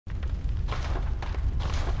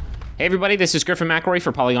Hey everybody, this is Griffin McElroy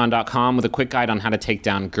for Polygon.com with a quick guide on how to take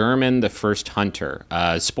down Gehrman, the first hunter.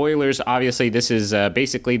 Spoilers, obviously, this is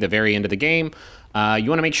basically the very end of the game. You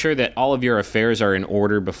want to make sure that all of your affairs are in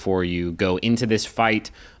order before you go into this fight.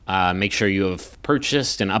 Make sure you have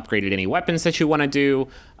purchased and upgraded any weapons that you want to do,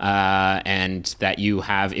 and that you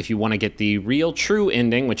have, if you want to get the real true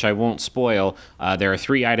ending, which I won't spoil, there are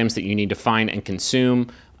 3 items that you need to find and consume.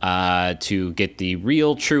 To get the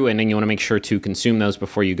real true ending, you want to make sure to consume those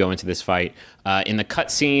before you go into this fight. In the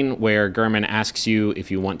cutscene where Gehrman asks you if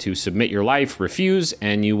you want to submit your life, refuse,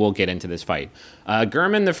 and you will get into this fight.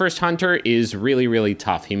 Gehrman, the first hunter, is really, really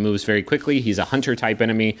tough. He moves very quickly. He's a hunter-type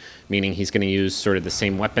enemy, meaning he's going to use sort of the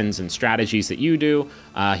same weapons and strategies that you do.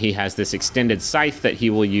 He has this extended scythe that he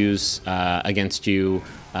will use against you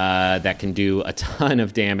that can do a ton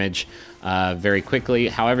of damage very quickly.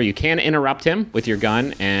 However, you can interrupt him with your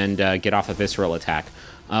gun and get off a visceral attack.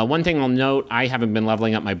 One thing I'll note, I haven't been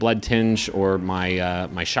leveling up my blood tinge or my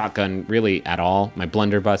my shotgun really at all, my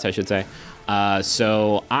blunderbuss I should say.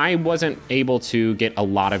 So I wasn't able to get a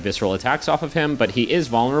lot of visceral attacks off of him, but he is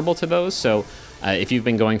vulnerable to those. So if you've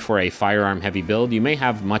been going for a firearm heavy build, you may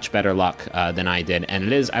have much better luck than I did. And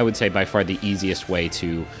it is, I would say, by far the easiest way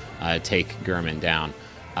to take Gehrman down.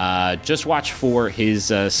 Just watch for his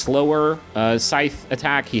slower scythe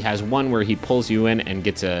attack. He has one where he pulls you in and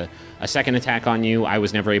gets a second attack on you. I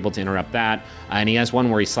was never able to interrupt that. And he has one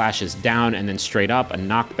where he slashes down and then straight up, a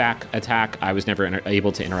knockback attack. I was never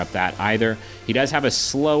able to interrupt that either. He does have a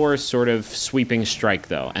slower sort of sweeping strike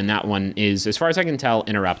though, and that one is, as far as I can tell,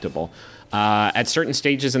 interruptible. At certain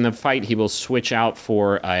stages in the fight, he will switch out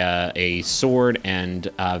for a sword and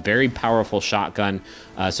a very powerful shotgun.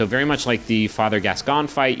 So very much like the Father Gascon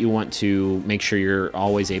fight, you want to make sure you're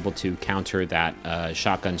always able to counter that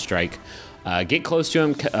shotgun strike. Get close to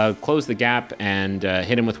him, close the gap, and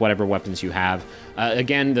hit him with whatever weapons you have.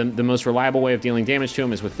 Again, the most reliable way of dealing damage to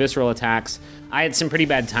him is with visceral attacks. I had some pretty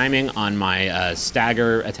bad timing on my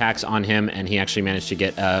stagger attacks on him, and he actually managed to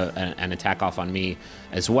get an attack off on me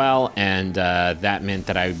as well, and that meant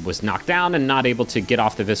that I was knocked down and not able to get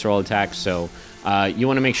off the visceral attack. So you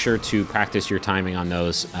want to make sure to practice your timing on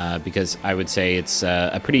those, because I would say it's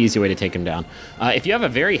a pretty easy way to take him down. If you have a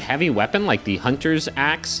very heavy weapon like the Hunter's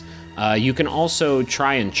Axe, you can also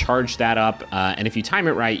try and charge that up, and if you time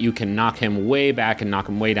it right, you can knock him way back and knock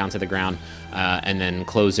him way down to the ground, and then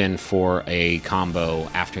close in for a combo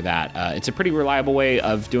after that. It's a pretty reliable way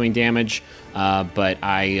of doing damage, but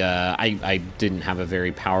I didn't have a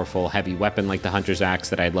very powerful heavy weapon like the Hunter's Axe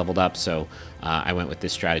that I had leveled up, so I went with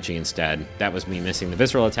this strategy instead. That was me missing the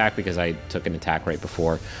visceral attack because I took an attack right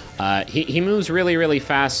before. He moves really, really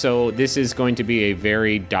fast, so this is going to be a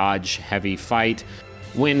very dodge-heavy fight.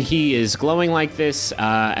 When he is glowing like this,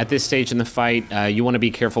 at this stage in the fight, you want to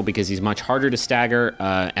be careful because he's much harder to stagger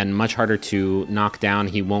and much harder to knock down.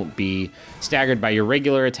 He won't be staggered by your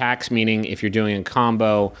regular attacks, meaning if you're doing a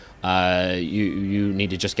combo, you need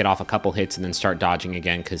to just get off a couple hits and then start dodging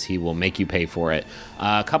again because he will make you pay for it.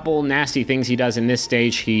 A couple nasty things he does in this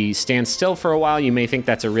stage, he stands still for a while. You may think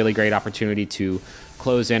that's a really great opportunity to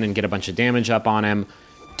close in and get a bunch of damage up on him.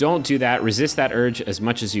 Don't do that. Resist that urge as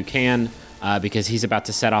much as you can, because he's about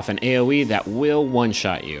to set off an AoE that will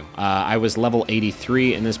one-shot you. I was level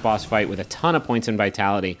 83 in this boss fight with a ton of points in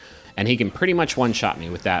vitality, and he can pretty much one-shot me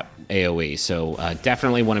with that AoE. So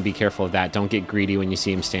definitely want to be careful of that. Don't get greedy when you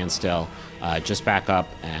see him stand still. Just back up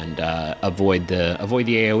and avoid the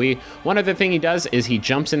AoE. One other thing he does is he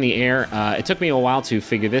jumps in the air. It took me a while to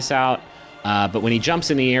figure this out. But when he jumps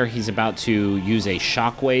in the air, he's about to use a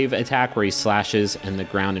shockwave attack where he slashes and the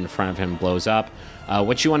ground in front of him blows up.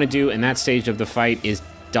 What you want to do in that stage of the fight is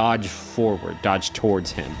dodge forward, dodge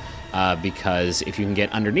towards him. Because if you can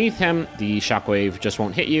get underneath him, the shockwave just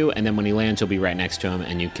won't hit you, and then when he lands, you'll be right next to him,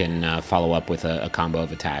 and you can follow up with a combo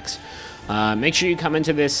of attacks. Make sure you come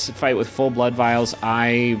into this fight with full blood vials.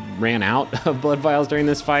 I ran out of blood vials during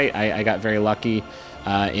this fight. I got very lucky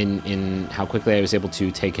in how quickly I was able to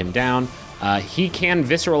take him down. He can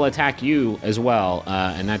visceral attack you as well,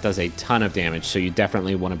 and that does a ton of damage, so you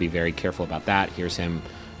definitely want to be very careful about that. Here's him.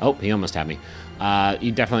 Oh, he almost had me.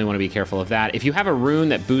 You definitely want to be careful of that. If you have a rune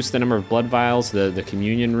that boosts the number of blood vials, the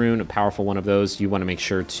communion rune, a powerful one of those, you want to make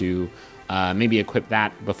sure to maybe equip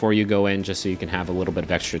that before you go in, just so you can have a little bit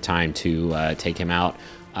of extra time to take him out.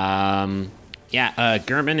 Yeah,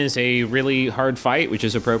 Gehrman is a really hard fight, which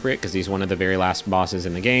is appropriate because he's one of the very last bosses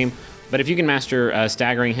in the game. But if you can master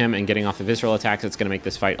staggering him and getting off the visceral attacks, it's going to make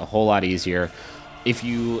this fight a whole lot easier. if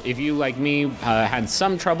you like me had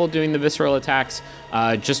some trouble doing the visceral attacks,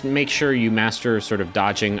 just make sure you master sort of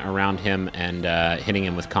dodging around him and hitting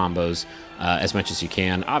him with combos as much as you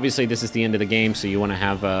can. Obviously, this is the end of the game, so you want to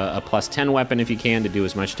have a plus 10 weapon if you can to do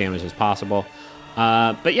as much damage as possible.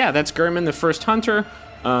 But yeah, that's Gehrman, the first hunter.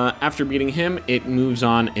 After beating him, it moves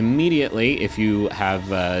on immediately, if you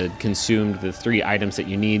have consumed the 3 items that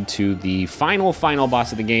you need, to the final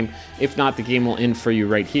boss of the game. If not, the game will end for you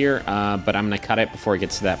right here, but I'm going to cut it before it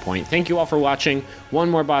gets to that point. Thank you all for watching. One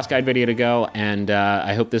more boss guide video to go, and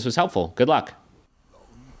I hope this was helpful. Good luck.